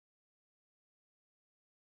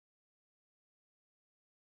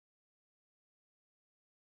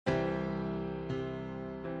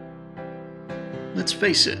Let's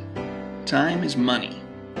face it, time is money.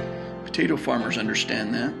 Potato farmers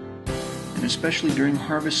understand that, and especially during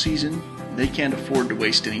harvest season, they can't afford to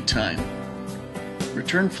waste any time.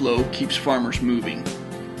 ReturnFlow keeps farmers moving.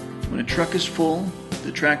 When a truck is full,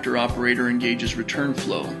 the tractor operator engages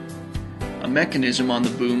ReturnFlow. A mechanism on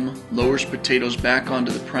the boom lowers potatoes back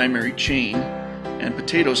onto the primary chain, and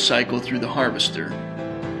potatoes cycle through the harvester.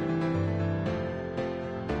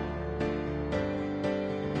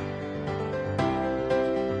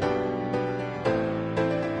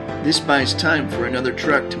 This buys time for another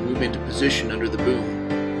truck to move into position under the boom.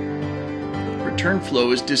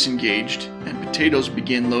 ReturnFlow is disengaged, and potatoes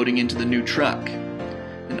begin loading into the new truck.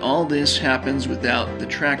 And all this happens without the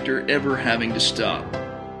tractor ever having to stop.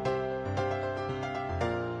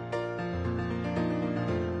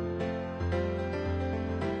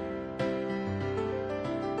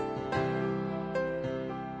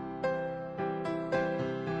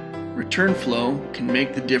 ReturnFlow can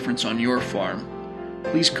make the difference on your farm.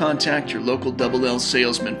 Please contact your local Double L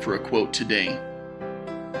salesman for a quote today.